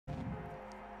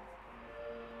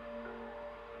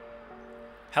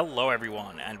Hello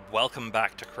everyone, and welcome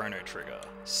back to Chrono Trigger.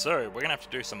 So, we're gonna have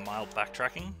to do some mild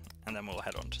backtracking, and then we'll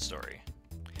head on to story.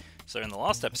 So in the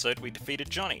last episode we defeated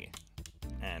Johnny,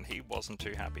 and he wasn't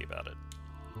too happy about it.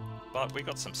 But we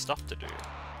got some stuff to do.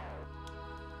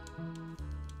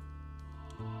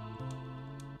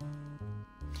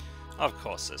 Of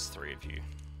course there's three of you.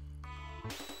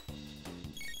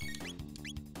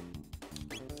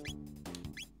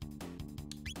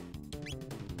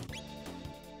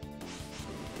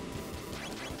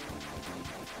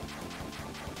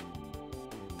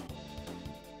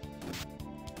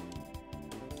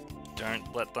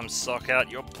 Don't let them suck out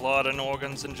your blood and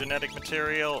organs and genetic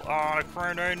material. Oh,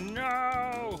 Chrono,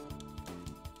 no!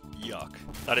 Yuck.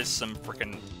 That is some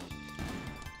frickin'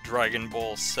 Dragon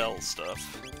Ball Cell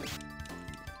stuff.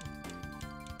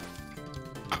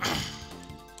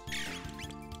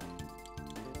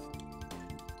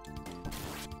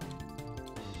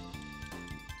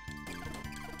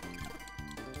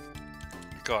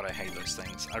 God, I hate those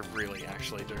things. I really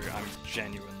actually do. I'm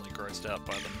genuinely grossed out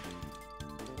by them.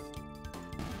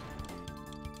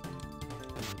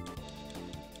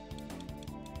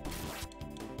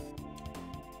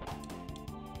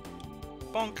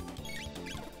 Bonk!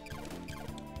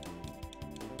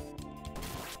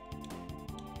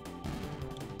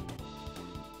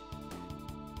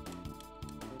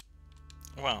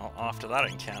 Well, after that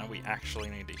encounter, we actually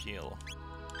need to heal.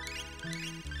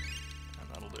 And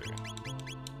that'll do.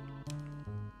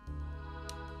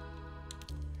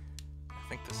 I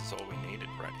think this is all we needed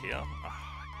right here.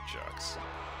 Ah, jerks.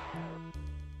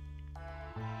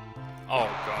 Oh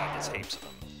god, there's heaps of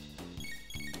them.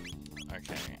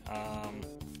 Okay,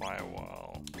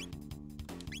 firewall.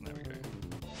 There we go.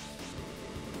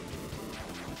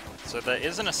 So there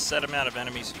isn't a set amount of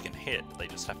enemies you can hit, they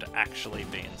just have to actually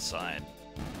be inside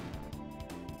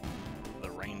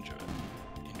the range of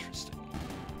it. Interesting.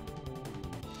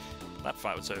 That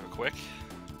fight was over quick.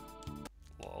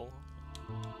 Lol.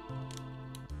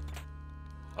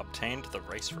 Obtained the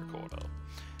race recorder.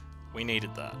 We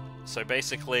needed that. So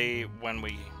basically, when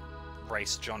we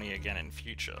race Johnny again in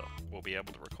future, we'll be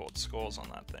able to record scores on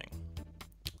that thing.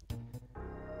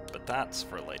 But that's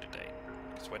for a later date,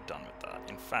 because we're done with that.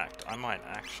 In fact, I might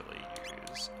actually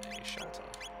use a shelter.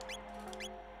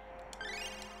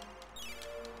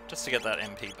 Just to get that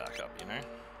MP back up, you know?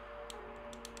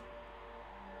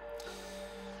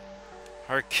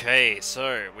 Okay,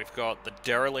 so we've got the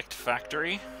derelict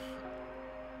factory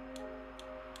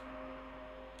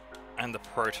and the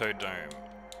Proto Dome.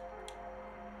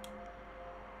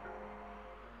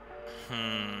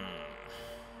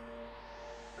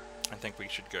 I think we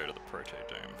should go to the Proto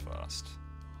Dome first.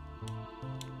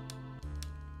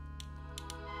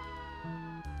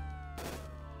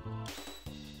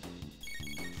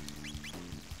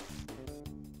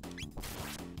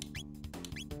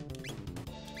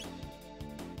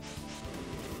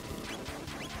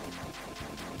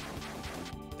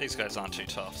 These guys aren't too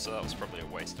tough, so that was probably a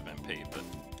waste of MP, but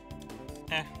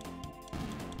eh.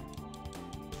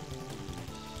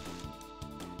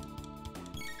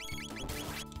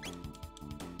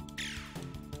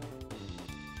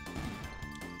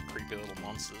 Creepy little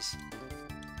monsters.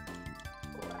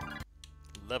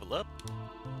 Level up.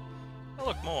 Oh,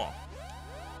 look, more.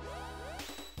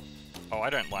 Oh, I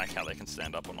don't like how they can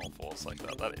stand up on all fours like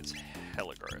that. That is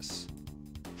hella gross.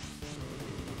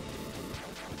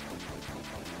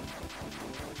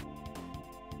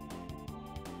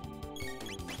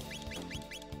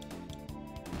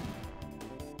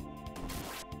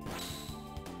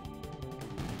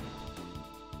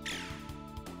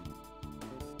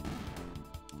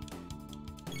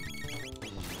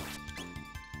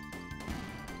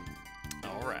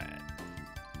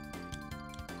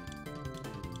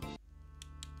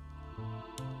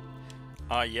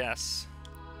 Ah, yes.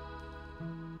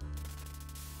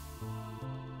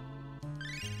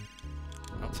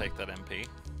 I'll take that MP.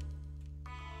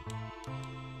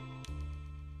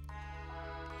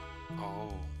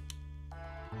 Oh.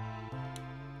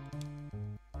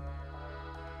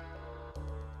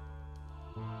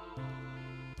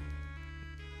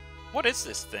 What is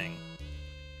this thing?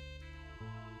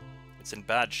 It's in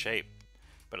bad shape,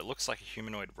 but it looks like a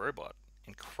humanoid robot.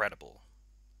 Incredible.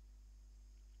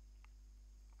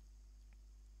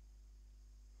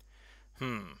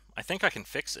 I think I can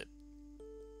fix it.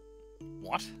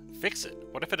 What? Fix it?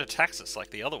 What if it attacks us like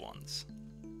the other ones?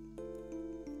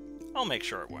 I'll make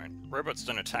sure it won't. Robots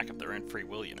don't attack of their own free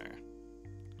will, you know.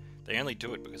 They only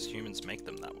do it because humans make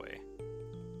them that way.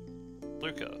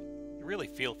 Luca, you really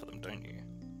feel for them, don't you?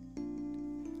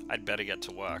 I'd better get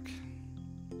to work.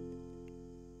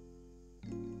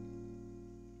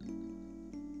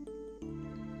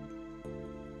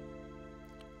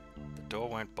 door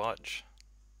won't budge.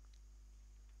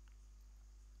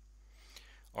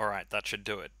 Alright, that should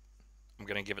do it. I'm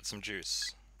gonna give it some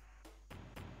juice.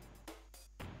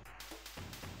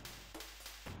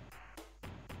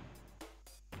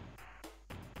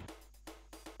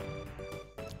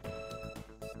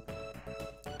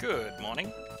 Good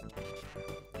morning.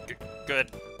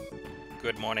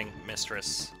 Good morning,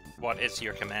 mistress. What is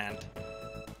your command?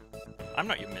 I'm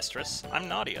not your mistress. I'm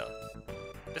Nadia.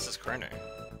 This is Chrono.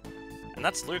 And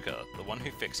that's Luca, the one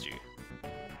who fixed you.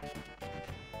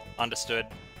 Understood.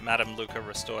 Madam Luca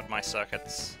restored my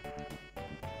circuits.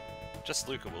 Just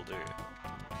Luca will do.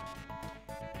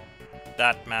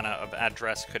 That manner of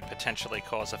address could potentially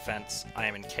cause offense. I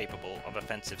am incapable of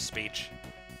offensive speech.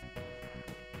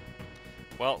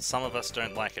 Well, some of us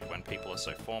don't like it when people are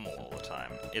so formal all the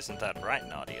time. Isn't that right,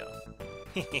 Nadia?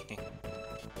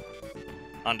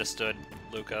 Understood,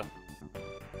 Luca.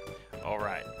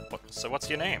 Alright, so what's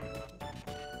your name?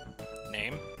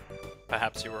 Name?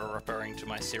 Perhaps you were referring to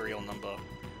my serial number.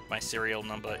 My serial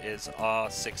number is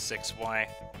R66Y.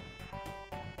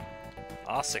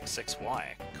 R66Y?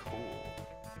 Cool.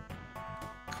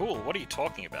 Cool, what are you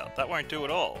talking about? That won't do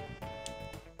at all.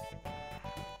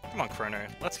 Come on, Chrono,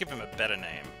 let's give him a better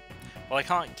name. Well, I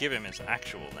can't give him his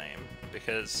actual name,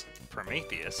 because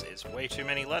Prometheus is way too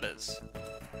many letters.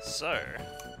 So,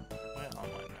 where are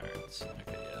my notes?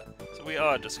 Okay, yeah. So we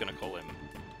are just gonna call him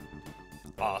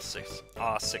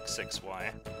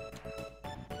R66Y.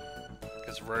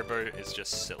 Because Robo is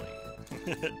just silly.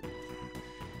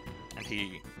 And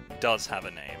he does have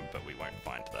a name, but we won't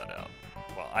find that out.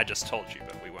 Well, I just told you,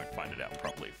 but we won't find it out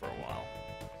properly for a while.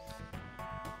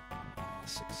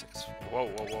 66. Whoa,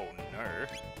 whoa, whoa, no.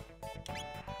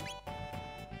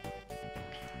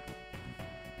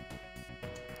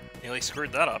 Nearly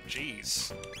screwed that up,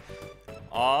 jeez.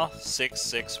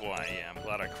 R66Y, yeah, I'm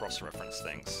glad I cross-referenced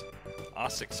things.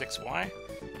 R66Y?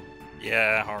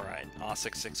 Yeah, alright,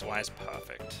 R66Y is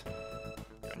perfect.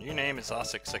 Your new name is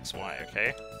R66Y,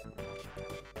 okay?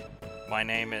 My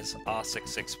name is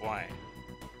R66Y.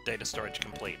 Data storage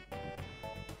complete.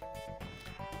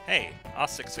 Hey,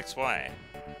 R66Y.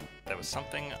 There was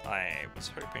something I was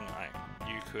hoping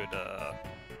you could,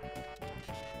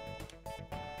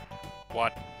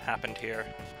 What happened here?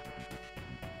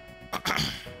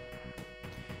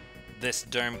 This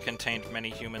dome contained many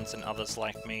humans and others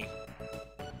like me.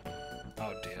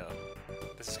 Oh dear.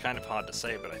 This is kind of hard to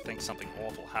say, but I think something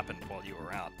awful happened while you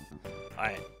were out.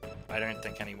 I don't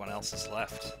think anyone else is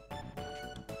left.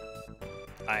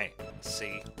 I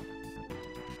see.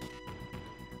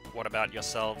 What about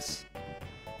yourselves?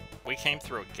 We came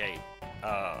through a gate,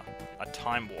 a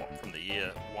time warp from the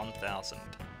year 1000.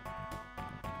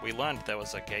 We learned there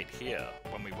was a gate here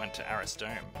when we went to Aris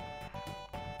Dome.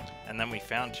 And then we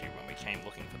found you when we came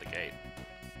looking for the gate.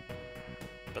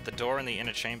 But the door in the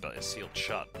inner chamber is sealed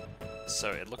shut, so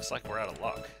it looks like we're out of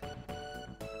luck.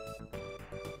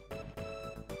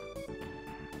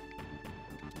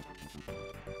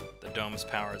 The dome's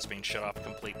power has been shut off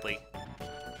completely.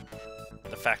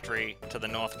 The factory to the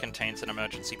north contains an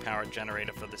emergency power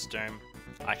generator for this dome.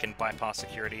 I can bypass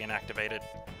security and activate it.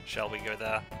 Shall we go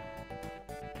there?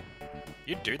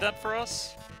 You'd do that for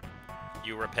us?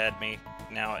 You repaired me.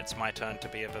 Now it's my turn to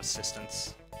be of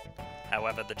assistance.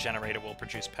 However, the generator will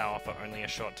produce power for only a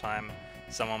short time.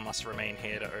 Someone must remain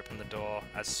here to open the door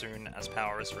as soon as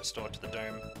power is restored to the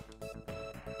dome.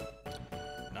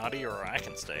 Nadia or I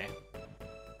can stay.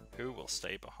 Who will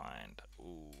stay behind?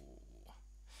 Ooh.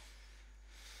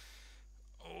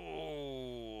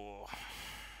 Ooh.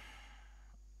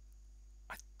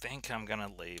 I think I'm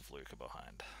gonna leave Luca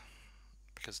behind.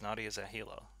 Because Nadia's our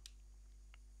healer.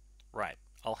 Right,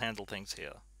 I'll handle things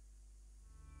here.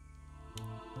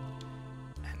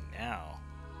 And now,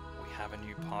 we have a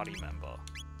new party member.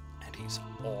 And he's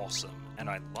awesome, and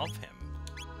I love him.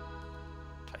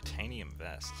 Titanium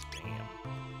vest, damn.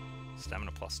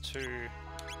 Stamina +2.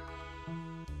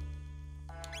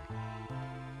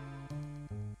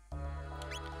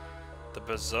 The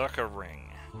Berserker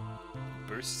Ring.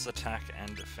 Boosts attack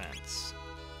and defense.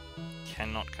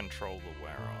 Cannot control the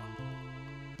wearer.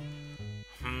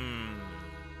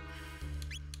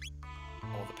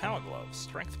 Or the Power Glove.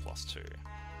 Strength +2.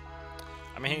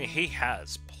 I mean, he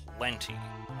has plenty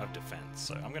of defense,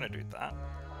 so I'm gonna do that.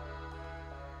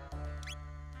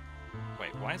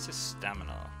 Wait, why is his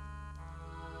stamina?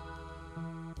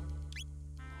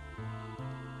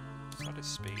 It's not his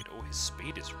speed. Oh, his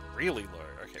speed is really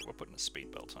low. Okay, we're putting a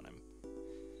speed belt on him.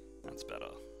 That's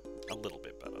better. A little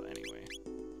bit better, anyway.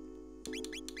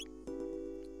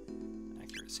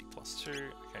 Accuracy +2.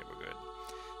 Okay, we're good.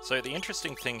 So the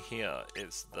interesting thing here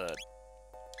is that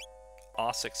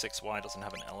R66Y doesn't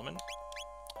have an element.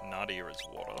 Nadia is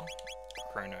water.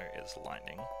 Chrono is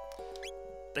lightning.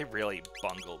 They really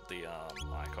bungled the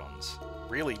icons.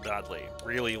 Really badly.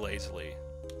 Really lazily.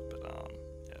 But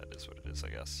yeah, it is what it is, I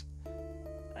guess.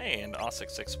 Hey, and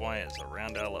R66Y is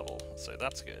around our level, so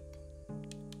that's good.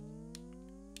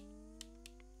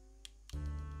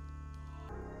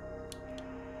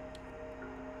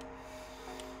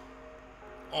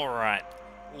 Alright,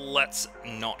 let's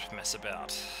not mess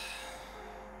about.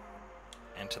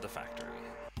 Enter the factory.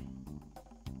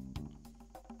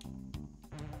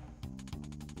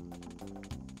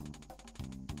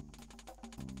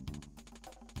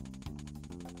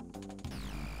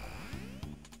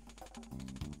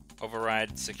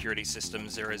 Override security system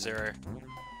 00.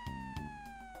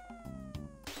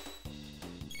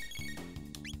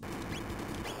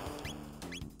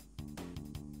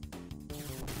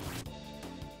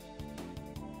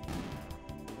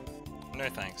 No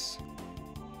thanks.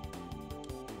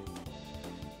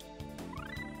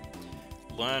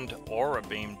 Learned Aura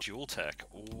Beam Dual Tech.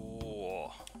 Ooh.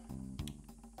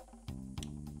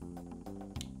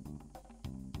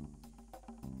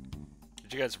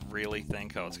 Did you guys really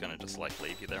think I was gonna just like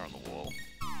leave you there on the wall?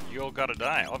 You all gotta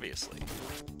die, obviously.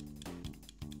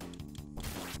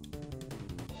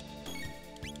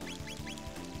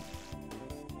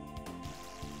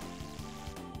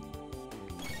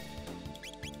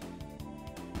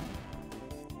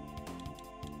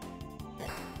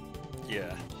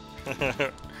 Yeah.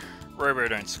 Robo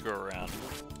don't screw around.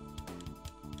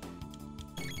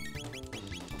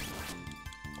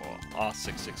 Or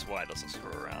R66Y doesn't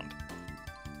screw around.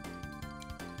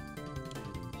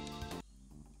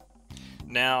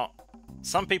 Now,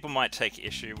 some people might take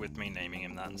issue with me naming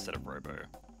him that instead of Robo,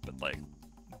 but like,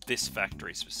 this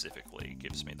factory specifically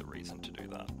gives me the reason to do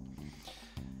that.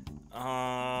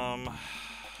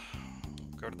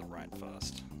 Go to the right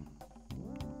first.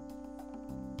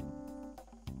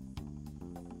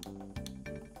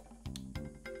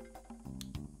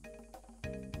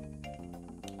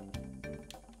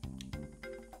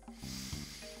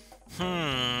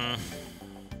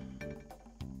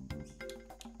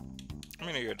 I'm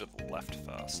gonna go to the left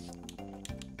first.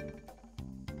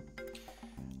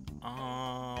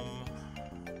 I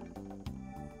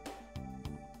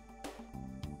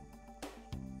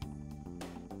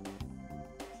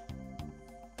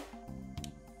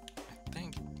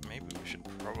think maybe we should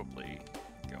probably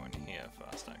go in here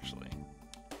first, actually.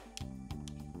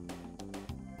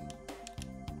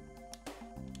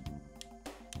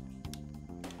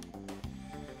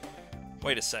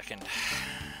 Wait a second.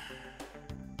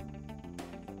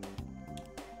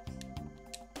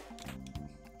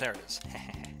 There it is.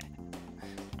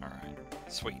 Alright,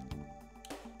 sweet.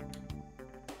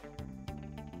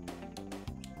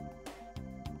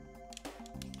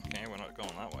 Okay, we're not going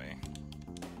that way.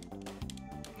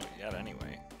 Not yet,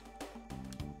 anyway.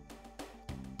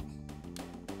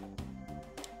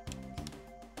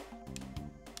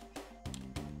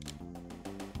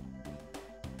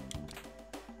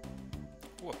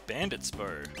 Ooh, a bandit's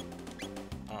bow.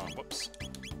 Oh, whoops.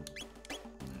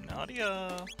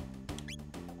 Nadia!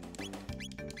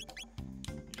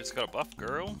 You just got a buff,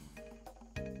 girl.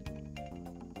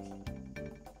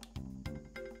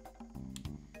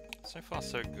 So far,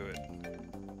 so good.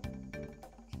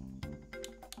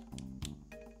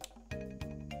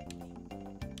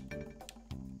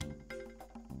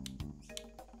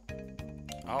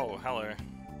 Oh, hello.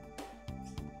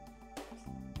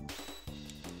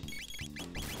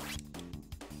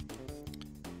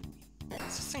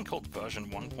 Is this thing called version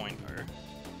 1.0?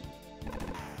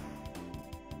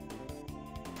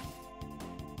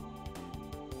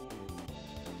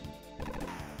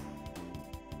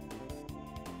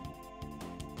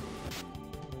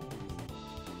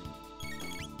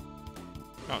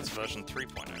 No, it's version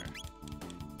 3.0.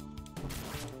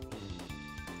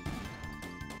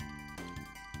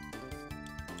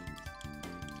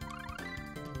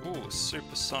 Ooh,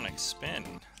 supersonic spin.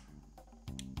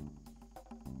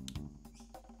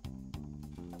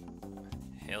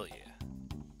 Hell yeah.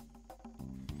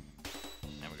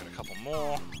 Now we got a couple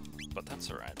more, but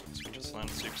that's alright because we just learned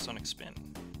supersonic spin.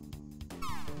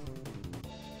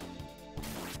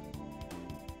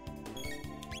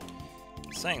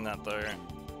 Saying that though,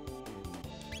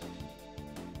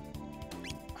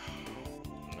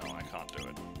 no, I can't do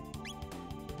it.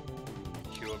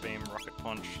 Cure beam, rocket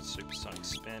punch, supersonic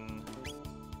spin.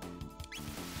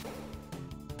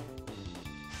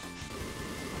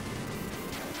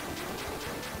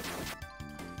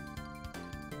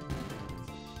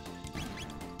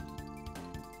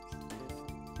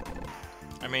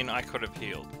 I mean, I could have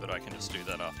healed, but I can just do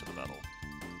that after the battle.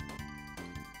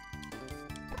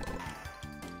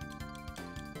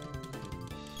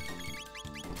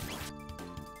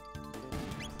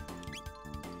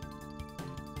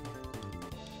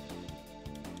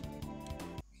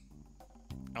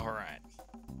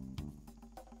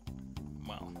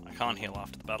 can't heal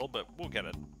after the battle, but we'll get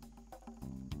it.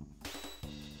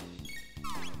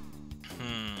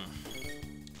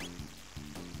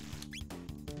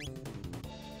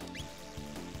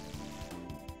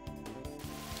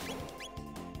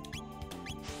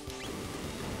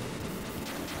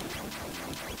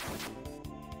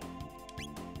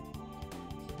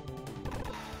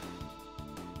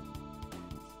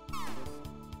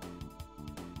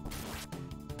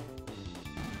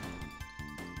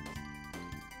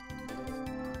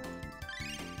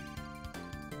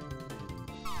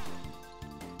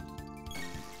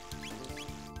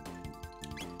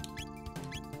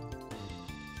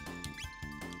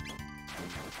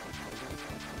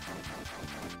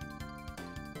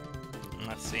 And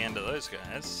that's the end of those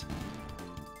guys.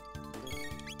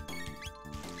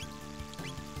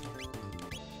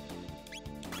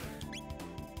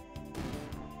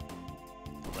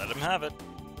 Let him have it.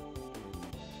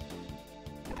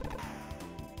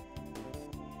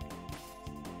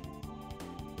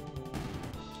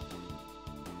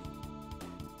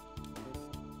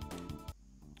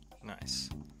 Nice.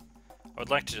 I would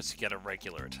like to just get a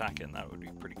regular attack in, that would be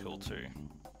pretty cool too.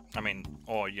 I mean,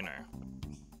 or, you know,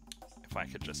 if I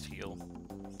could just heal.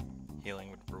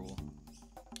 Healing would rule.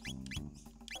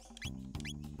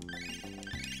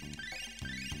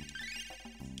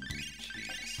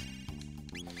 Jeez.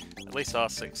 At least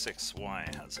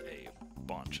R66Y has a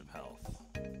bunch of health.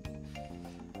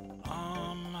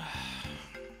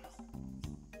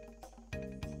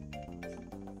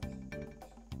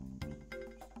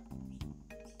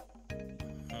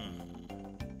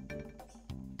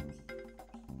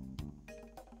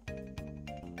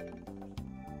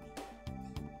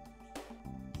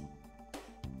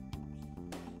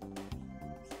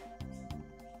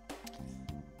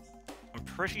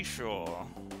 Pretty sure.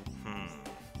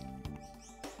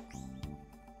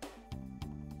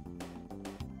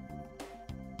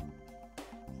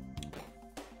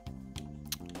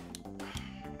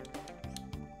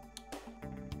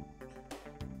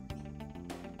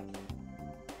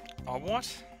 Oh,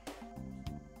 what?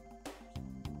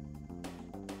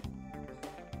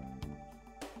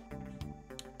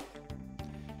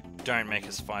 Don't make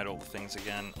us fight all the things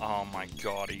again. Oh my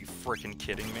god, are you freaking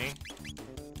kidding me?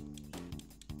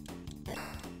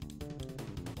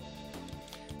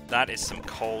 That is some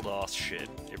cold-ass shit.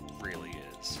 It really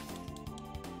is.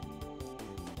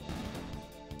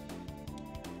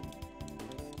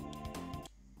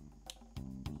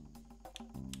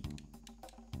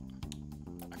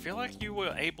 I feel like you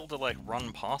were able to, like,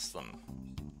 run past them.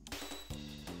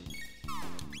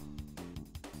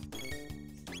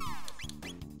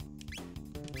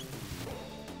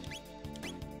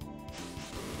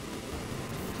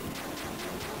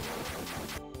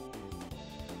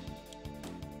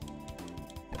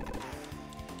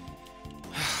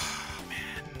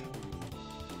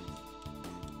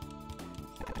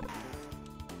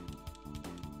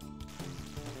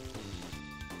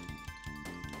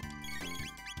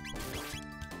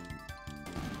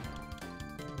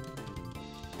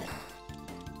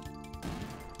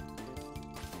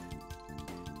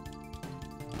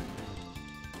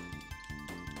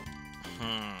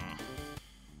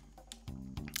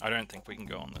 I don't think we can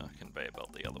go on the conveyor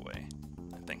belt the other way.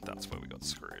 I think that's where we got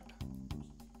screwed.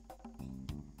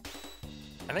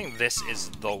 I think this is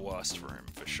the worst room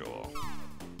for sure.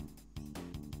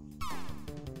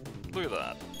 Look at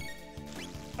that.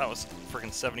 That was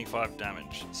freaking 75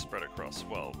 damage spread across,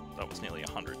 well, that was nearly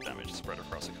 100 damage spread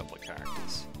across a couple of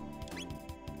characters.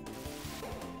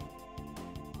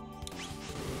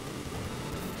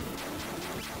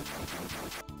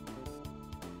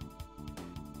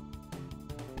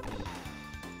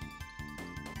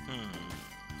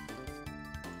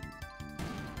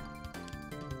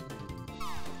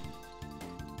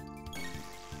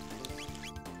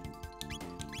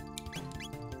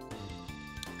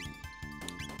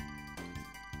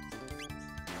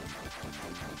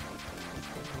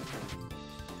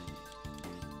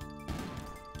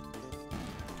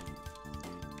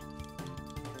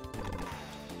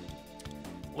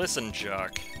 Listen,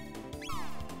 jerk.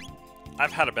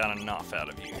 I've had about enough out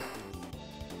of you.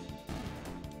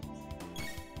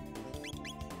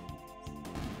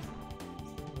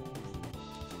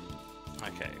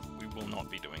 Okay, we will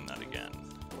not be doing that again.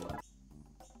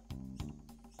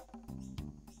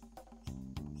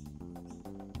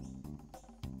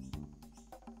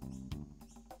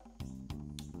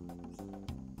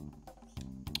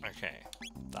 Okay,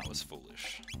 that was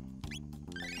foolish.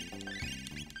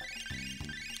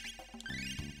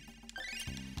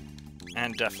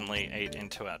 And definitely ate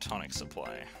into our tonic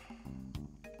supply.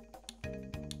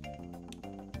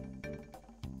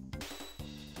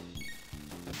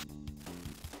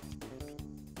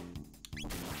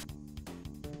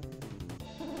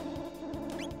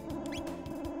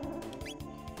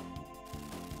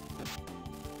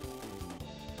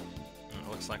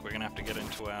 looks like we're gonna have to get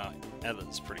into our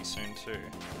ethers pretty soon too.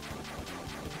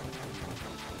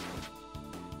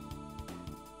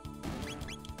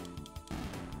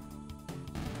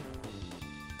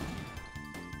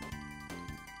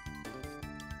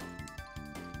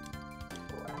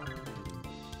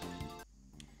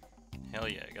 Hell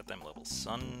yeah, got them levels,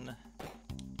 son.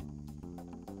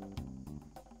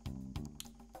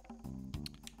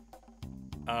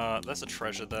 There's a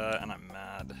treasure there, and I'm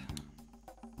mad.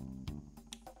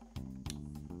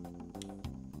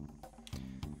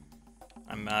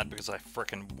 I'm mad because I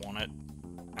frickin' want it,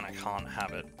 and I can't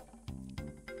have it.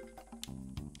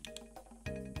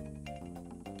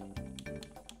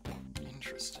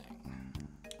 Interesting.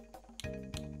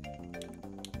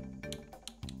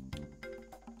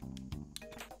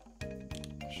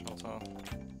 Shelter.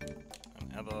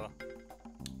 And other.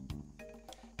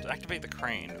 To activate the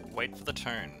crane, wait for the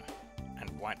tone and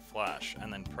white flash,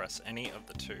 and then press any of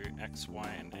the two X,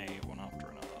 Y, and A one after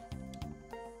another.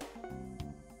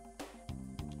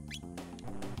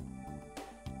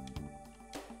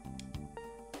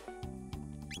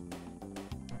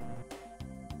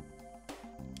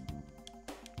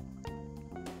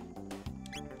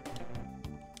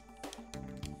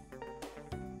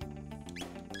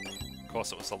 Of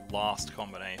course, it was the last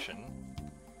combination.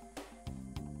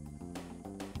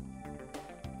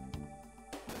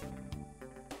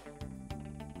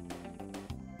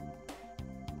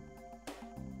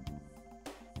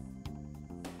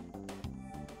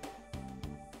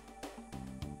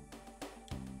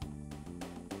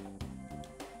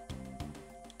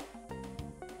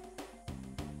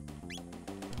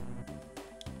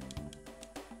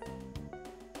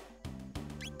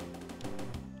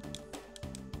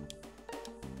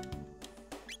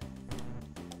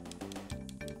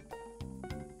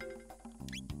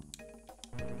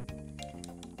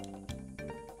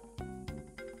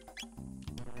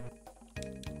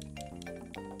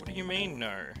 What do you mean,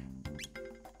 no?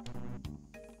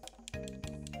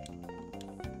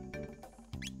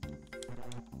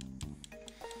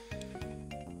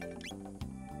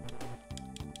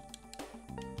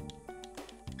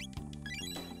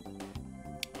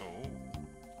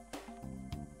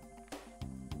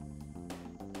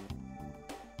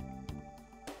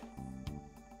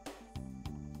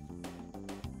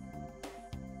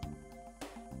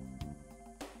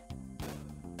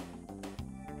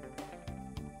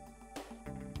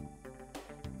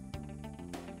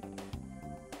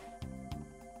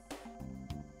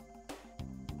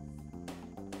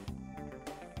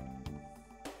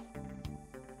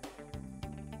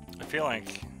 I feel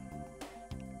like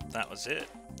that was it.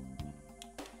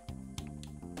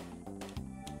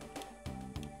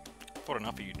 I've fought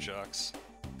enough of you jerks.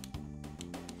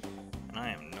 And I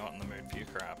am not in the mood for your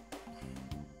crap.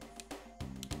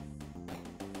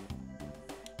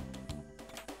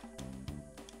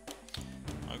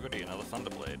 Oh goody, another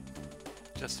Thunderblade.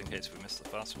 Just in case we missed the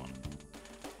first one.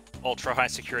 Ultra high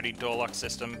security door lock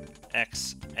system.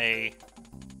 X, A,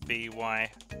 B, Y.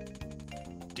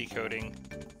 Decoding.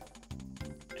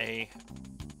 A,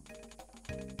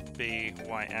 B,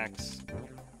 Y, X.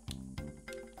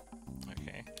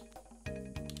 Okay.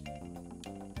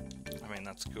 I mean,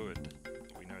 that's good.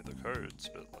 We know the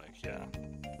codes, but like, yeah.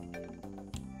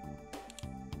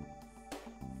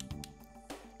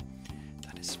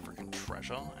 That is freaking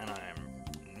treasure, and I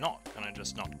am not gonna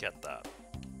just not get that.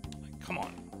 Like, come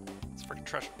on. It's freaking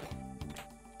treasure.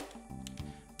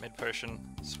 Mid potion,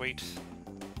 sweet.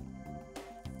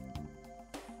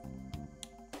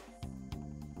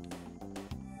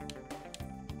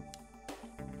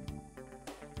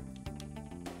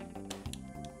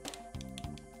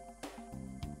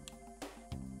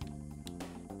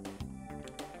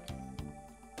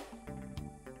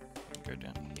 Go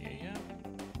down here, yeah.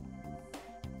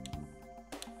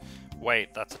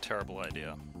 Wait, that's a terrible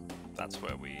idea. That's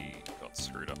where we got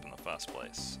screwed up in the first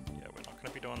place. Yeah, we're not going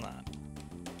to be doing that.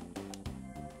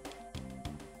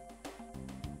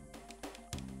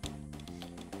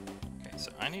 Okay,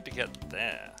 so I need to get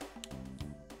there.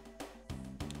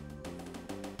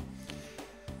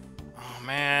 Oh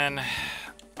man,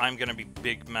 I'm going to be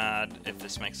big mad if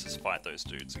this makes us fight those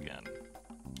dudes again.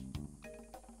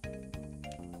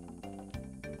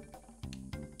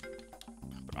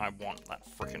 I want that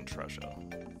frickin' treasure.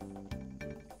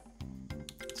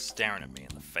 It's staring at me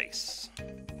in the face.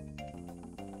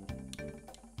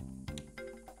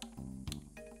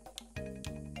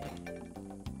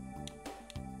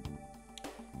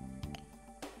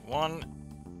 One,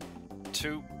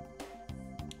 two.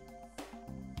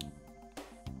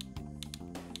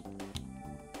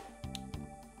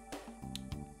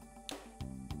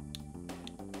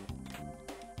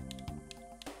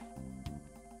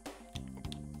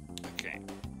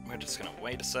 just gonna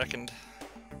wait a second.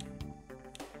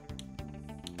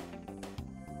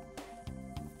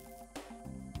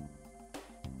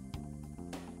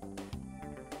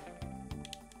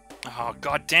 Oh,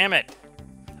 god damn it!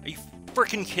 Are you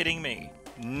freaking kidding me?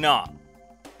 Nah.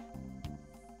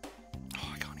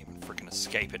 Oh, I can't even freaking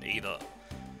escape it either.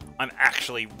 I'm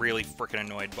actually really freaking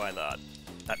annoyed by that.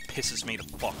 That pisses me the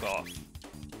fuck off.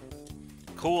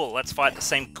 Cool, let's fight the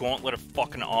same gauntlet of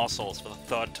fucking arseholes for the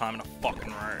third time in a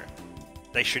fucking row.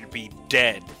 They should be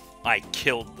dead. I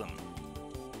killed them.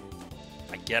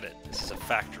 I get it, this is a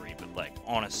factory, but like,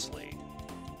 honestly.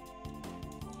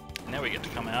 Now we get to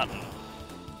come out and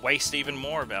waste even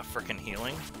more of our frickin'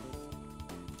 healing.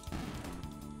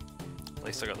 At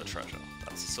least I got the treasure.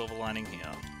 That's the silver lining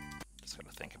here. Just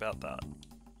gotta think about that.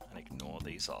 And ignore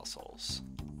these assholes.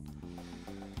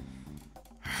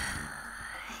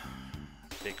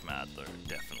 Big mad though,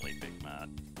 definitely big mad.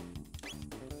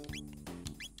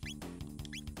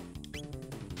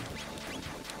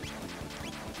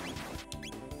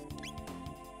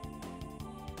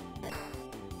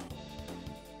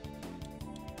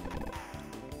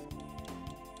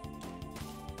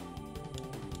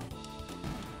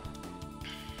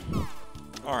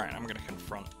 Alright, I'm gonna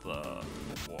confront the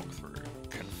walkthrough.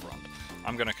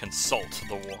 I'm gonna consult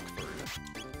the walkthrough.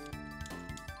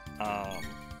 Well,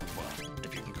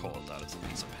 if you can call it that, it's a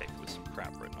piece of paper with some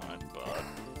crap written on it, but...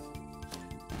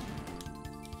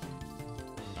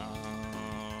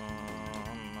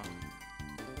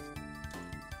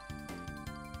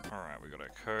 Alright, we got our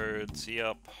codes,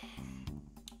 yep.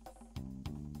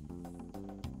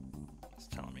 It's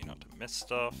telling me not to miss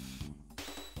stuff.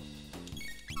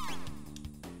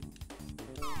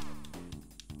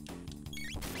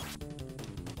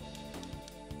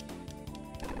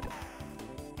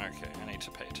 Okay, I need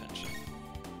to pay attention.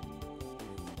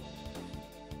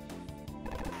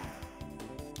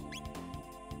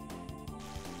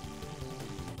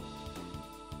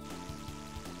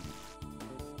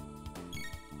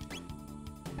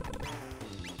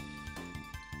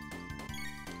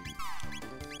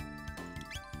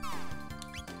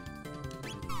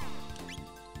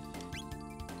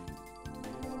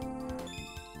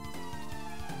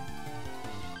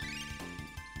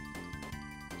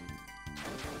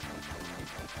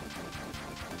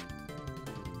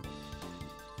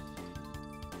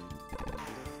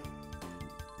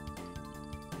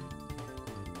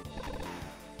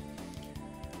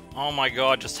 Oh my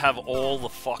god, just have all the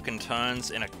fucking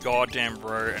turns in a goddamn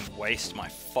row and waste my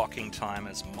fucking time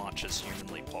as much as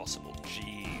humanly possible.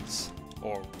 Jeez.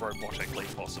 Or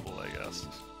robotically possible, I guess.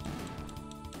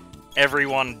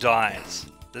 Everyone dies.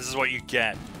 This is what you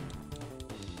get.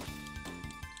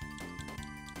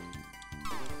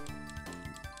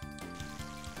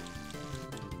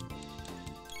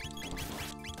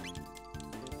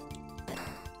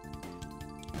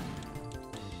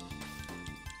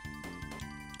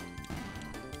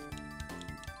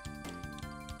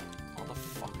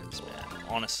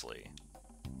 Honestly.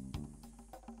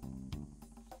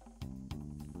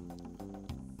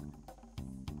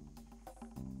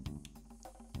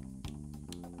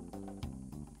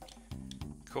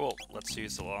 Cool, let's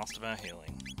use the last of our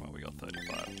healing. Well, we got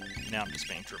 35. Now I'm just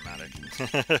being dramatic.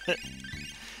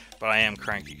 But I am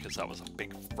cranky because that was a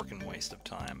big frickin' waste of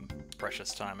time.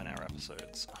 Precious time in our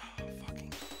episodes. Oh,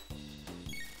 fucking...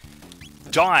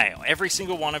 Die! Every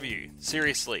single one of you.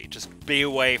 Seriously, just be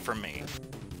away from me.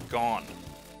 Gone.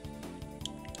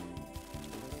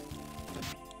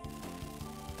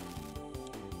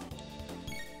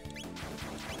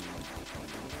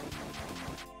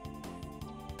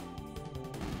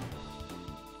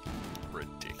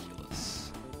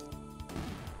 Ridiculous.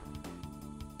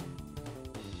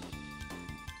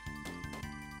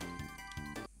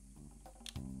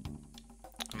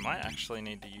 I might actually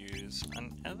need to use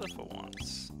an ether for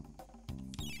once.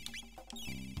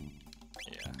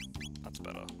 Yeah, that's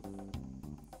better.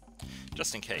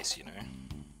 Just in case, you know.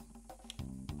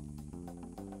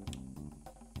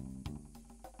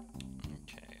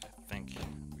 Okay, I think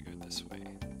we go this way.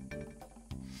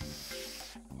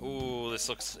 Ooh, this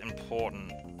looks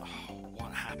important. Oh,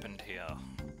 what happened here?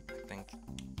 I think...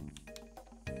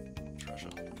 treasure.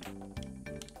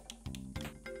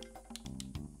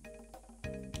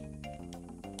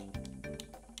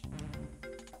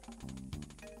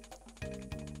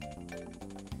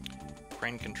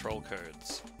 Crane control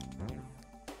codes.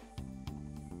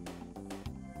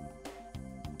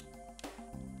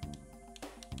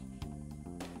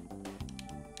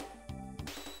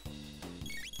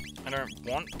 I don't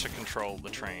want to control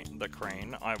the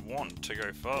crane, I want to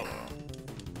go further.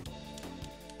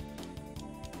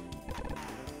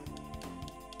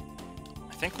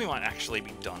 I think we might actually be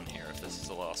done here if this is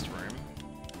the last room.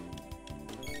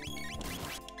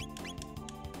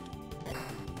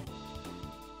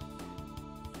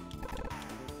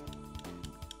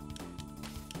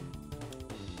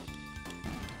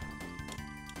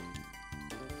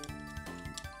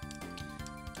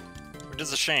 Which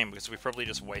is a shame, because we probably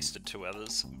just wasted 2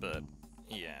 others, but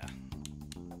yeah.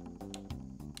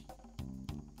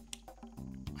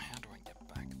 How do I get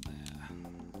back there?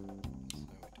 So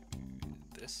we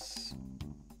do this.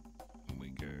 We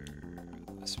go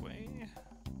this way.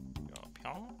 Go up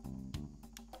here.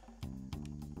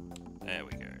 There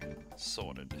we go.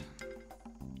 Sorted.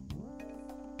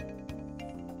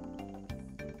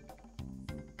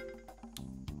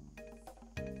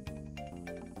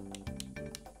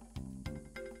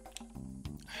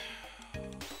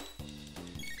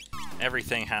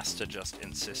 Everything has to just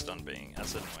insist on being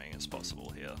as annoying as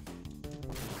possible here.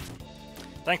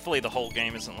 Thankfully the whole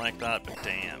game isn't like that, but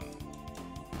damn.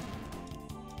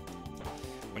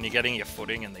 When you're getting your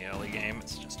footing in the early game,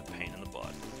 it's just a pain in the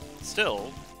butt.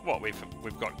 Still, what,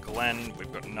 we've got Glenn,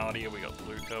 we've got Nadia, we got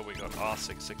Luca, we got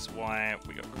R66Y,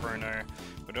 we got Chrono.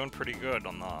 We're doing pretty good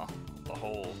on the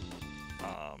whole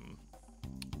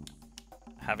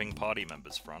having party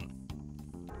members front.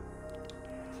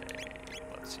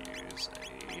 Let's use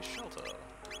a shelter.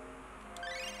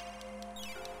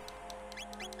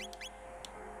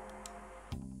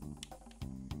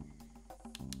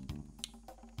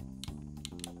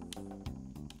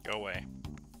 Go away.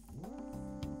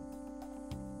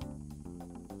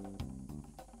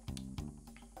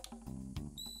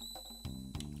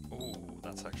 Ooh,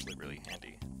 that's actually really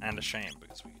handy. And a shame,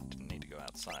 because we didn't need to go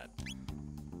outside.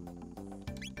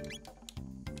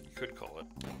 You could call it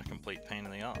a complete pain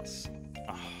in the ass.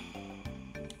 Oh.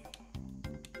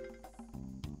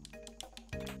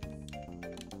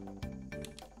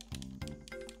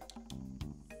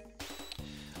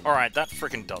 Alright, that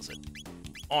frickin' does it.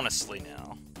 Honestly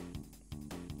now.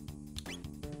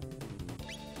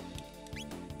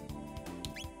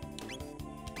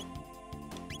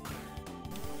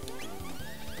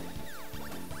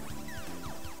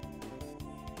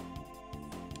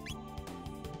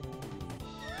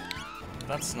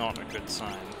 That's not a good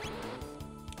sign.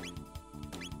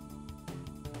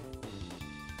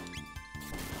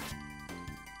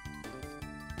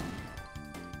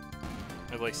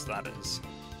 At least that is.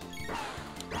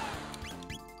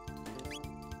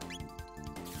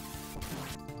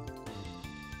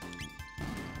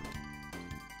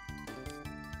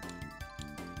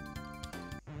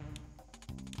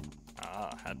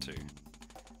 Ah, had to.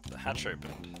 The hatch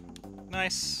opened.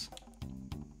 Nice.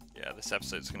 Yeah, this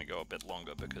episode's gonna go a bit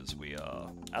longer because we are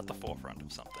at the forefront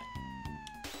of something.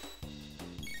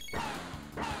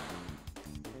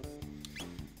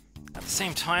 At the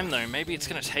same time though, maybe it's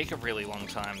gonna take a really long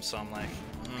time, so I'm like,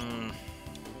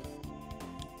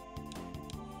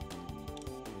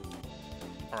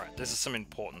 Alright, this is some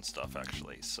important stuff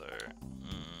actually, so...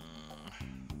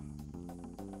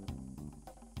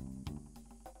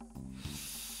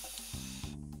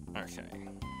 Okay.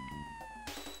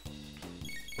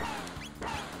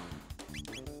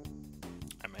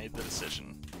 I made the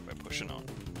decision. We're pushing on.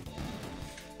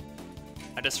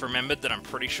 I just remembered that I'm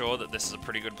pretty sure that this is a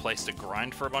pretty good place to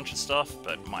grind for a bunch of stuff,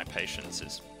 but my patience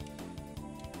is...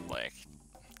 like...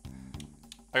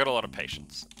 I got a lot of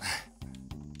patience.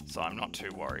 So I'm not too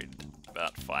worried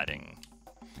about fighting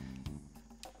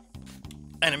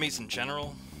enemies in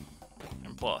general.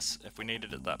 And plus, if we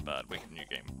needed it that bad, we can new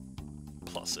game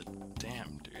plus it.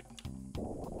 Damn, dude.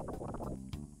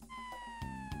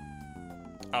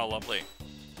 Oh, lovely.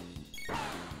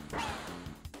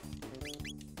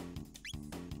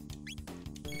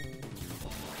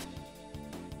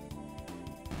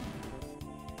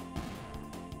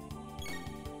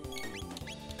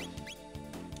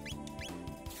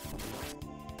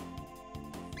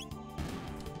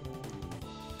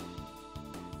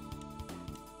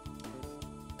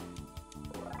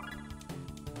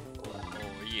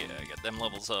 Yeah, get them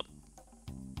levels up.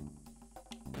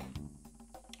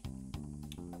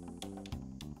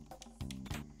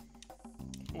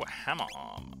 Ooh, a hammer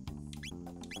arm.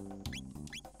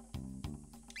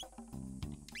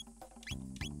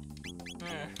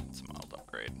 It's a mild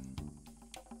upgrade.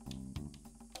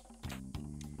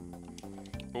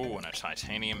 Ooh, and a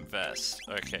titanium vest.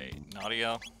 Okay,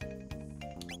 Nadia.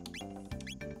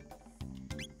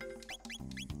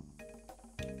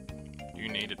 You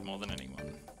need it more than anyone.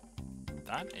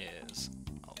 That is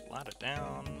a ladder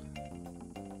down.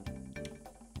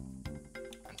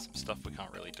 And some stuff we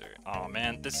can't really do. Oh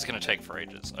man, this is gonna take for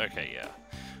ages. Okay, yeah.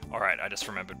 Alright, I just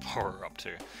remembered what we're up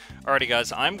to. Alrighty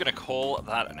guys, I'm going to call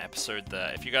that an episode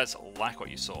there. If you guys like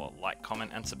what you saw, like,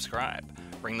 comment, and subscribe.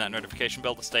 Ring that notification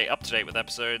bell to stay up to date with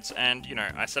episodes, and, you know,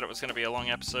 I said it was going to be a long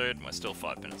episode, and we're still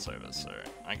 5 minutes over, so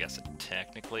I guess it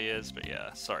technically is, but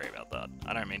yeah, sorry about that.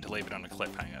 I don't mean to leave it on a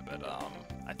cliffhanger, but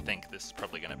I think this is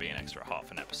probably going to be an extra half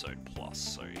an episode plus,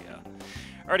 so yeah.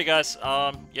 Alrighty guys,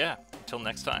 yeah, until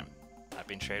next time, I've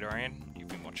been Shadorian, you've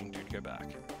been watching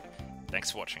DudeGoBack. Thanks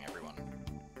for watching, everyone.